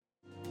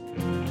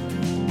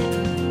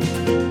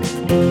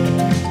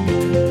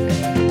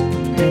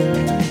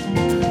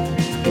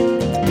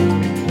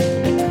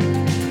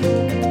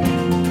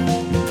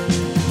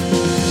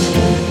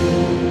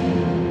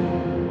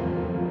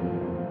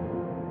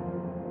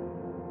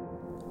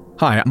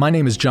Hi, my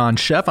name is John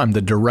Sheff. I'm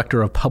the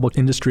Director of Public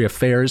Industry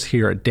Affairs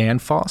here at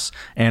Danfoss,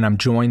 and I'm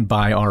joined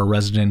by our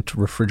resident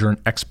refrigerant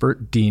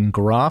expert, Dean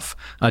Groff.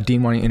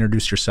 Dean, why don't you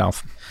introduce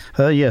yourself?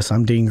 Yes,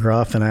 I'm Dean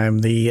Groff, and I'm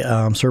the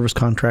Service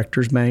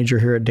Contractors Manager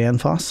here at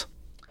Danfoss.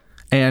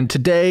 And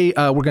today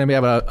we're going to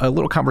have a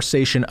little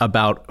conversation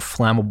about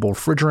flammable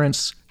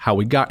refrigerants, how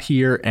we got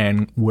here,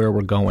 and where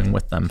we're going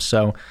with them.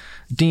 So,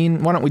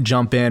 Dean, why don't we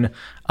jump in?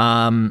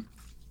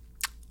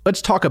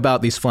 Let's talk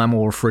about these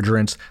flammable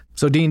refrigerants.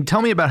 So, Dean,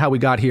 tell me about how we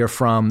got here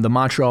from the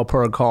Montreal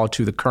Protocol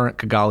to the current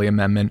Kigali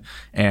Amendment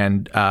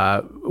and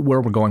where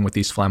we're going with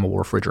these flammable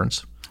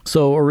refrigerants.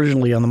 So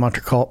originally on the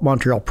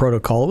Montreal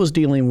Protocol, it was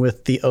dealing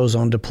with the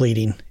ozone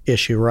depleting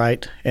issue,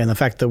 right? And the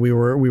fact that we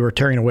were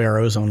tearing away our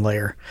ozone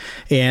layer.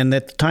 And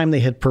at the time, they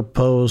had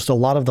proposed a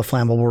lot of the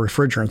flammable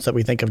refrigerants that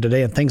we think of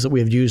today and things that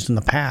we have used in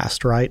the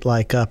past, right?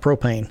 Like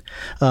propane.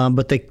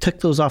 But they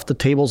took those off the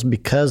tables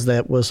because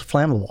that was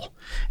flammable.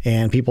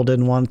 And people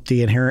didn't want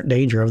the inherent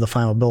danger of the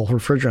flammable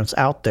refrigerants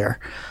out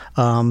there.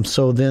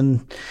 So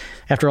then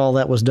after all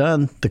that was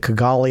done, the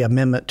Kigali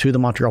Amendment to the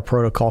Montreal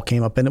Protocol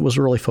came up, and it was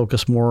really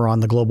focused more on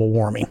the global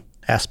warming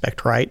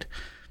aspect, right?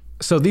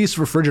 So these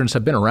refrigerants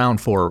have been around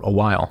for a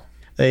while.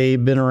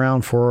 They've been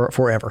around for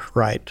forever,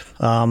 right?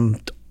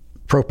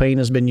 Propane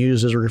has been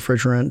used as a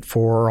refrigerant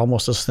for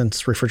almost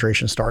since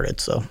refrigeration started,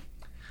 so.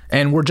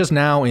 And we're just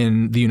now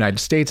in the United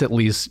States, at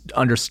least,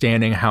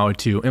 understanding how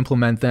to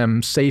implement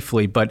them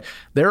safely, but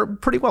they're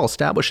pretty well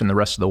established in the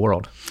rest of the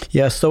world.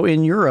 Yeah, so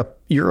in Europe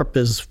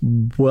is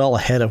well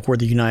ahead of where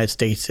the United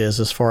States is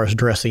as far as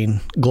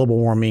addressing global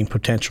warming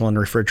potential in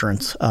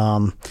refrigerants.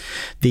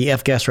 The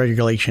F-gas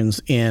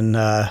regulations in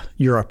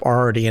Europe are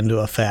already into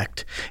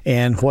effect.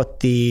 And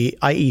what the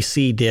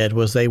IEC did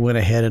was they went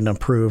ahead and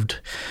approved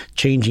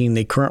changing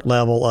the current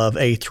level of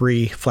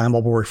A3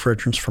 flammable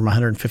refrigerants from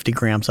 150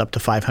 grams up to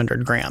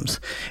 500 grams.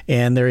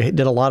 And they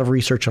did a lot of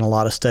research and a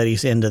lot of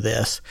studies into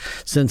this.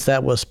 Since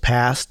that was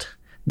passed,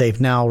 they've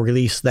now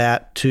released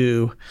that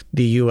to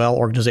the UL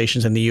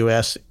organizations in the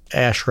U.S.,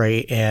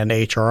 ASHRAE and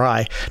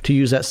HRI, to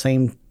use that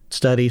same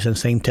studies and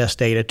same test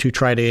data to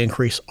try to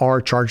increase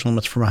our charge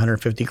limits from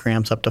 150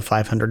 grams up to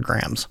 500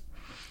 grams.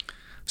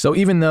 So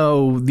even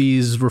though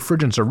these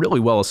refrigerants are really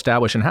well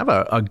established and have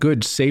a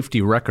good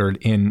safety record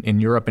in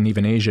Europe and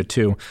even Asia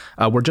too,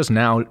 we're just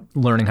now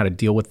learning how to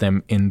deal with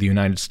them in the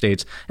United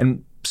States.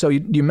 And so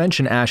you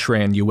mentioned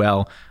ASHRAE and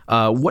UL.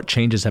 What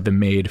changes have been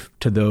made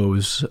to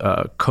those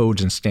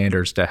codes and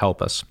standards to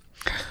help us?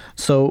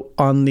 So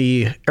on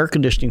the air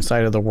conditioning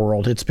side of the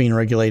world, it's being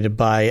regulated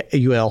by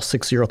UL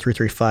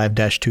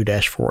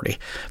 60335-2-40.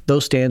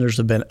 Those standards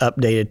have been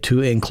updated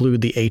to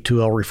include the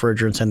A2L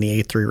refrigerants and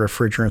the A3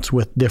 refrigerants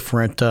with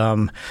different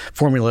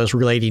formulas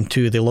relating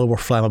to the lower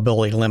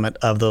flammability limit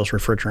of those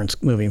refrigerants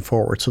moving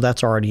forward. So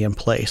that's already in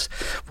place.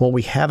 What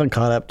we haven't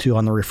caught up to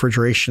on the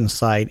refrigeration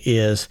side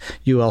is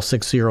UL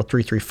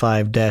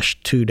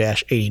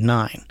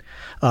 60335-2-89.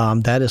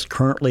 That is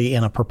currently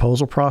in a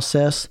proposal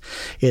process.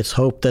 It's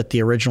hoped that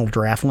the original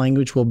draft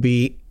language will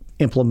be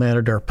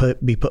implemented or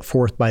be put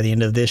forth by the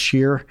end of this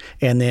year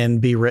and then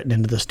be written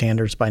into the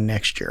standards by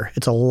next year.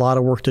 It's a lot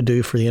of work to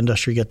do for the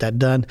industry to get that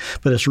done,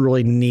 but it's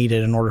really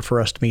needed in order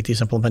for us to meet these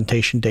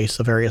implementation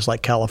dates of areas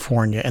like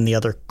California and the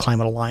other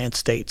Climate Alliance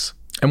states.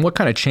 And what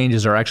kind of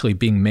changes are actually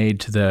being made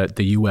to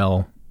the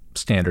UL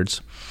standards?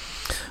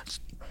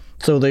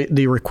 So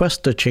the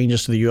request to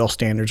changes to the UL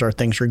standards are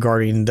things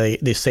regarding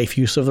the safe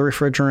use of the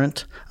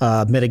refrigerant,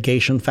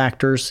 mitigation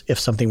factors if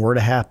something were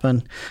to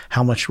happen,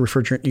 how much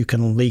refrigerant you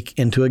can leak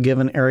into a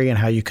given area and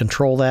how you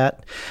control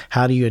that,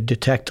 how do you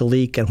detect a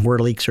leak and where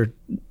leaks are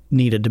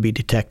needed to be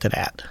detected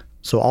at.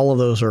 So all of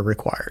those are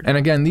required. And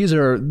again, these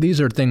are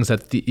things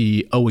that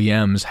the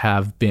OEMs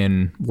have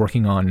been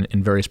working on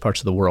in various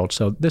parts of the world.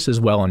 So this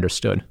is well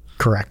understood.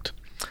 Correct.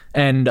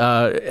 And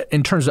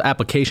in terms of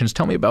applications,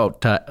 tell me about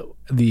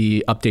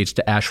the updates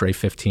to ASHRAE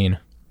 15.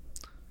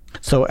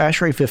 So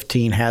ASHRAE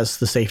 15 has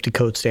the safety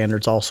code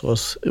standards also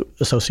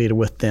associated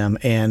with them.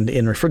 And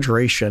in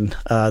refrigeration,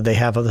 they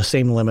have the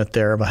same limit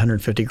there of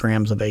 150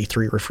 grams of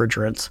A3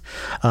 refrigerants.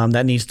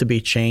 That needs to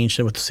be changed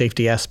with the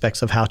safety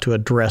aspects of how to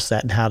address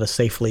that and how to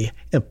safely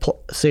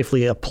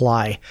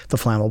apply the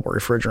flammable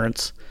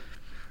refrigerants.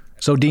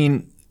 So,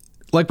 Dean,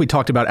 like we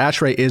talked about,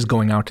 ASHRAE is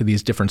going out to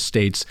these different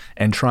states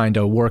and trying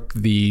to work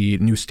the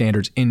new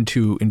standards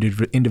into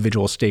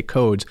individual state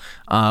codes.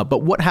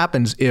 But what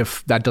happens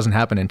if that doesn't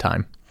happen in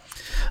time?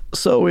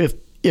 So if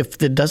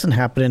it doesn't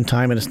happen in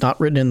time and it's not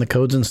written in the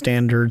codes and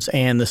standards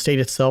and the state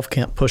itself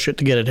can't push it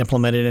to get it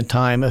implemented in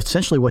time,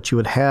 essentially what you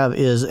would have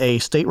is a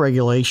state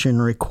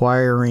regulation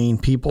requiring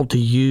people to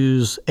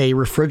use a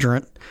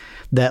refrigerant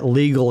that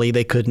legally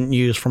they couldn't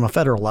use from a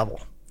federal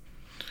level,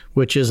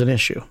 which is an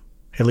issue.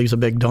 It leaves a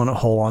big donut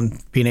hole on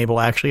being able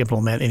to actually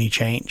implement any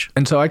change.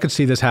 And so I could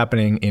see this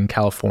happening in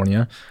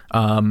California.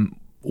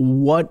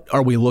 what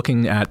are we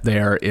looking at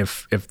there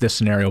if this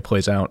scenario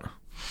plays out?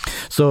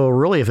 So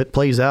really, if it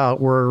plays out,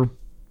 we're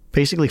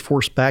basically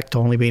forced back to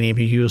only being able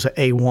to use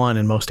A1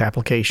 in most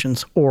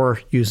applications, or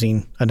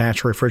using a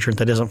natural refrigerant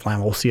that isn't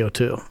flammable,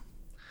 CO2.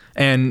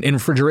 And in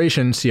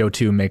refrigeration,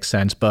 CO2 makes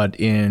sense, but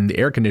in the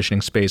air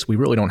conditioning space, we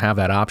really don't have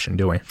that option,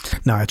 do we?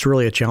 No, it's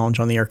really a challenge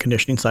on the air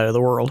conditioning side of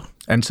the world.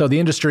 And so the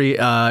industry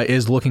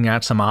is looking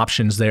at some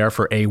options there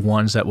for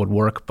A1s that would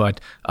work, but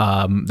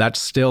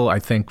that's still, I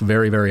think,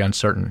 very, very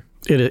uncertain.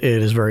 It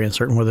is very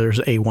uncertain whether there's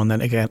A1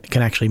 that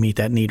can actually meet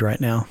that need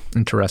right now.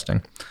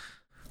 Interesting.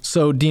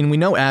 So, Dean, we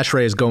know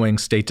ASHRAE is going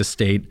state to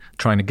state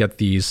trying to get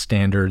these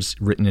standards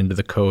written into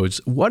the codes.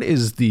 What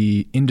is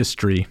the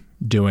industry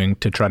doing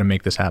to try to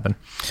make this happen?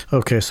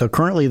 Okay, so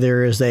currently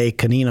there is a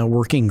CANINA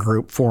working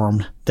group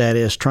formed that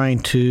is trying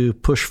to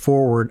push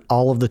forward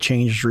all of the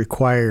changes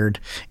required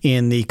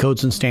in the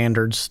codes and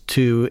standards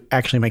to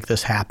actually make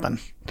this happen.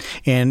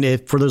 And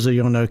for those of you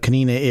who don't know,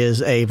 CANINA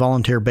is a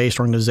volunteer-based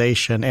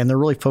organization, and they're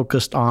really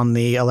focused on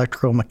the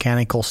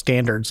electromechanical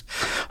standards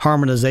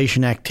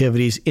harmonization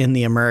activities in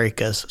the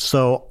Americas.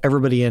 So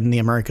everybody in the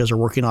Americas are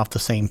working off the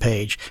same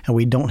page, and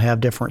we don't have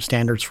different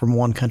standards from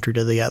one country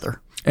to the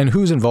other. And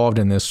who's involved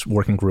in this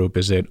working group?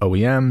 Is it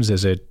OEMs?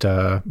 Is it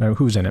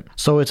who's in it?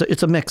 So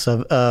it's a mix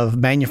of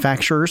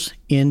manufacturers,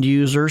 end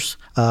users,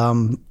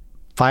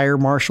 fire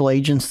marshal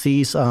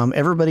agencies,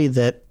 everybody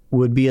that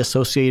would be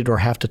associated or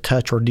have to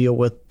touch or deal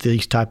with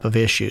these type of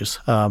issues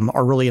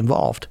are really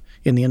involved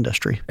in the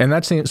industry. And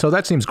that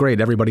seems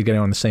great. Everybody getting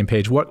on the same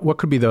page. What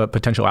could be the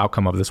potential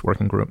outcome of this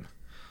working group?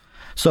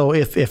 So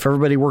if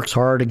everybody works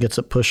hard and gets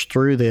it pushed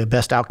through, the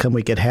best outcome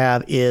we could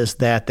have is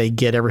that they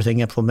get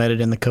everything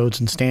implemented in the codes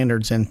and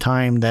standards in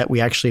time that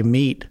we actually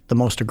meet the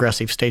most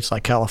aggressive states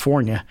like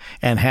California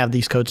and have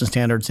these codes and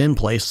standards in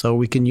place so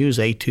we can use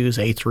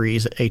A2s,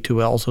 A3s,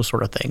 A2Ls, those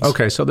sort of things.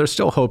 Okay, so there's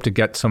still hope to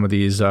get some of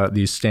these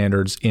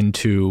standards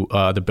into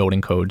the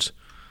building codes.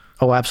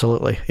 Oh,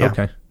 absolutely. Yeah.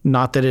 Okay.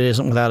 Not that it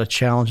isn't without a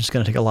challenge. It's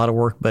going to take a lot of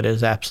work, but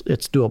it's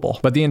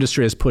doable. But the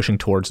industry is pushing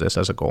towards this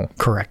as a goal.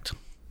 Correct.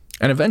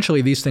 And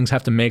eventually these things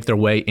have to make their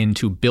way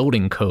into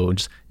building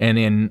codes. And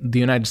in the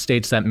United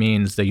States, that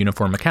means the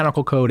Uniform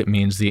Mechanical Code. It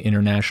means the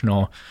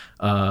International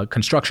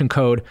Construction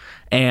Code.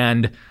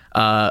 And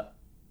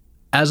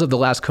as of the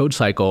last code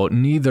cycle,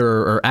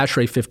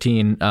 ASHRAE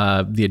 15,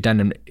 the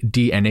addendum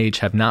D and H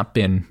have not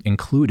been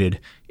included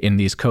in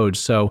these codes.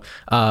 So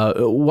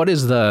what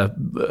is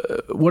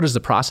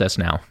the process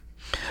now?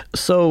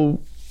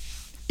 So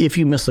if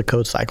you miss the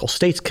code cycle,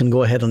 states can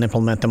go ahead and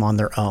implement them on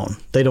their own.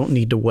 They don't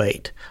need to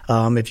wait.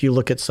 If you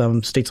look at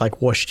some states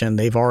like Washington,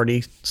 they've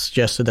already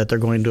suggested that they're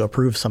going to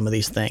approve some of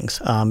these things.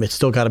 It's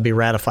still got to be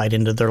ratified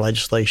into their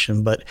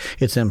legislation, but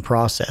it's in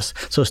process.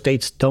 So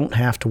states don't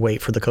have to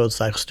wait for the code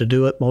cycles to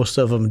do it. Most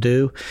of them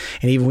do.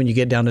 And even when you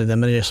get down to the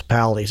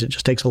municipalities, it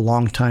just takes a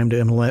long time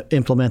to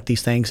implement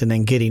these things, and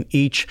then getting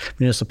each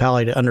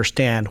municipality to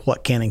understand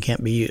what can and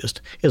can't be used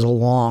is a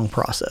long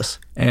process.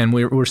 And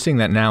we're seeing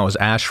that now as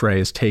ASHRAE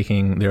is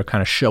taking their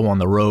kind of show on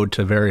the road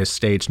to various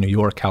states, New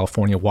York,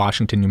 California,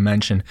 Washington, you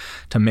mentioned,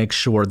 to make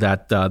sure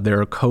that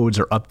their codes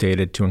are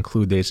updated to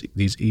include these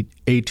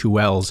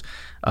A2Ls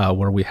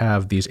where we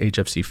have these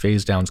HFC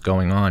phase downs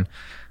going on.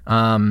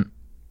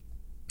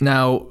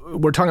 Now,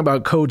 we're talking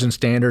about codes and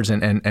standards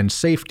and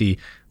safety.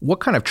 What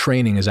kind of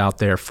training is out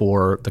there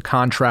for the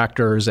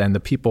contractors and the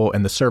people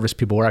and the service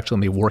people who are actually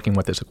going to be working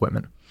with this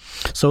equipment?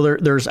 So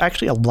there's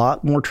actually a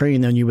lot more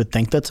training than you would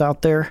think that's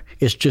out there.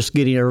 It's just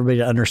getting everybody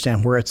to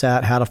understand where it's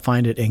at, how to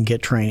find it, and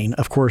get training.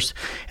 Of course,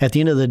 at the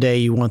end of the day,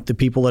 you want the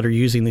people that are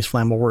using these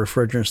flammable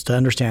refrigerants to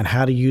understand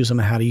how to use them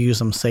and how to use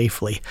them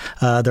safely.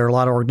 There are a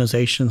lot of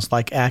organizations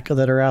like ACCA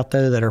that are out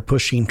there that are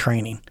pushing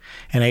training,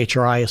 and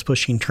HRI is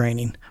pushing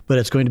training. But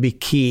it's going to be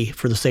key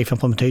for the safe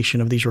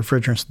implementation of these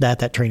refrigerants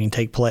that training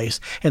take place,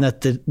 and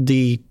that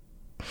the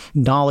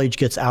knowledge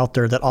gets out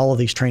there that all of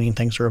these training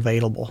things are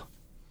available.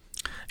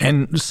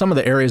 And some of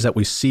the areas that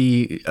we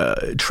see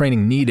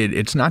training needed,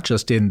 it's not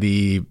just in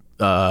the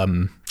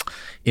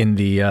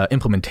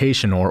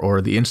implementation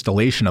or the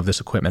installation of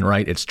this equipment,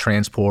 right? It's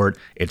transport,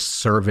 it's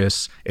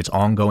service, it's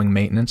ongoing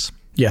maintenance.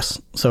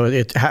 Yes.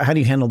 So how do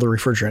you handle the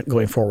refrigerant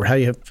going forward? How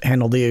do you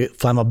handle the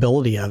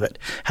flammability of it?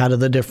 How do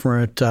the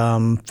different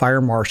fire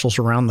marshals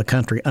around the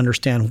country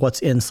understand what's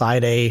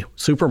inside a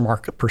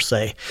supermarket per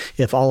se?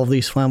 If all of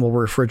these flammable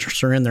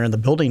refrigerants are in there and the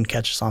building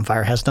catches on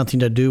fire, it has nothing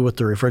to do with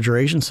the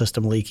refrigeration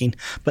system leaking,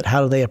 but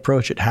how do they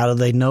approach it? How do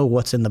they know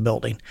what's in the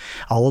building?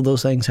 All of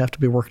those things have to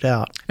be worked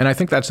out. And I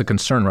think that's a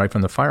concern, right,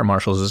 from the fire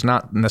marshals. It's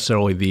not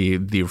necessarily the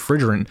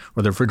refrigerant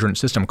or the refrigerant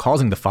system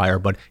causing the fire,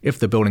 but if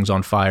the building's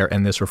on fire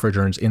and this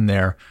refrigerant's in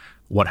there,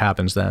 what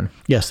happens then?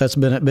 Yes, that's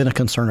been a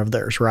concern of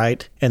theirs,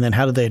 right? And then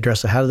how do they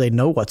address it? How do they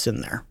know what's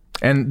in there?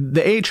 And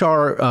the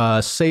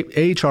AHRI Safe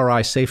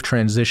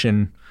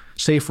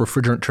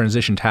Refrigerant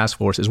Transition Task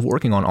Force is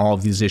working on all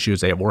of these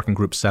issues. They have working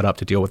groups set up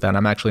to deal with that.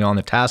 I'm actually on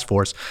the task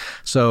force.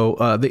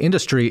 So the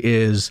industry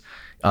is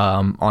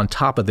on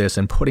top of this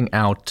and putting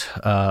out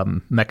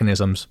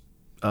mechanisms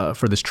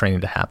for this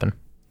training to happen.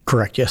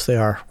 Correct. Yes, they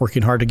are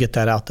working hard to get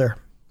that out there.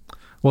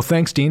 Well,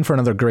 thanks, Dean, for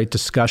another great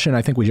discussion.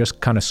 I think we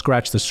just kind of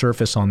scratched the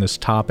surface on this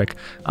topic.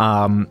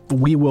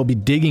 We will be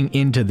digging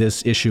into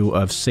this issue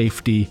of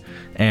safety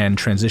and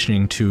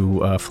transitioning to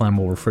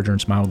flammable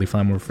refrigerants, mildly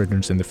flammable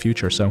refrigerants in the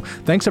future. So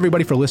thanks,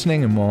 everybody, for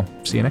listening, and we'll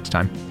see you next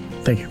time.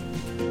 Thank you.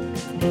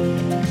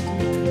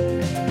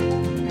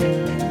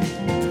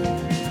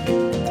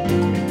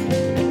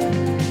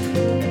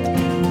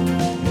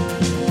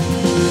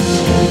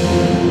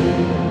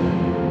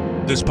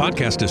 This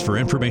podcast is for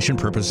information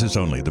purposes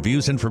only. The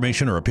views,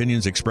 information, or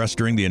opinions expressed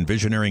during the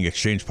Envisioneering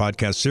Exchange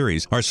podcast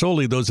series are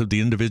solely those of the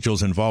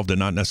individuals involved and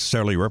not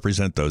necessarily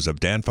represent those of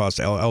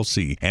Danfoss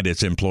LLC and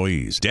its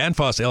employees.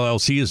 Danfoss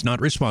LLC is not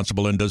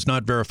responsible and does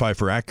not verify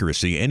for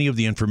accuracy any of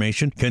the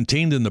information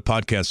contained in the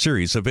podcast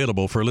series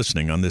available for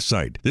listening on this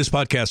site. This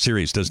podcast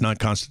series does not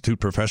constitute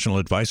professional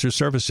advice or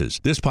services.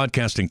 This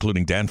podcast,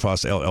 including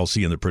Danfoss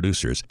LLC and the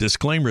producers,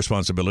 disclaim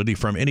responsibility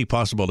from any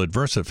possible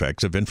adverse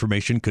effects of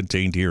information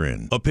contained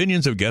herein.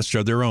 Opinions of guests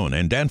are their own,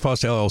 and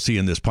Danfoss LLC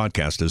in this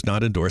podcast does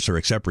not endorse or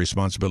accept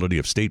responsibility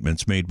of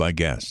statements made by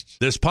guests.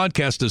 This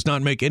podcast does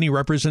not make any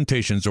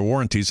representations or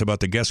warranties about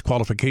the guest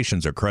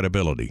qualifications or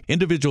credibility.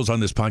 Individuals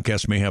on this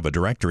podcast may have a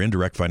direct or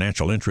indirect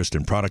financial interest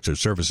in products or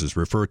services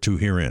referred to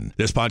herein.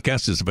 This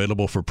podcast is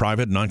available for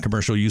private,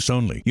 non-commercial use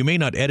only. You may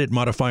not edit,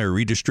 modify, or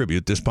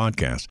redistribute this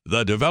podcast.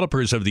 The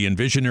developers of the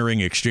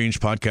Envisioneering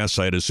Exchange podcast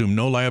site assume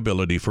no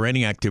liability for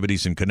any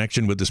activities in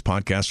connection with this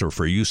podcast or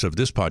for use of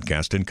this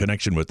podcast in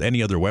connection with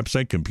any other website,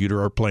 computer,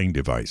 or playing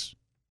device.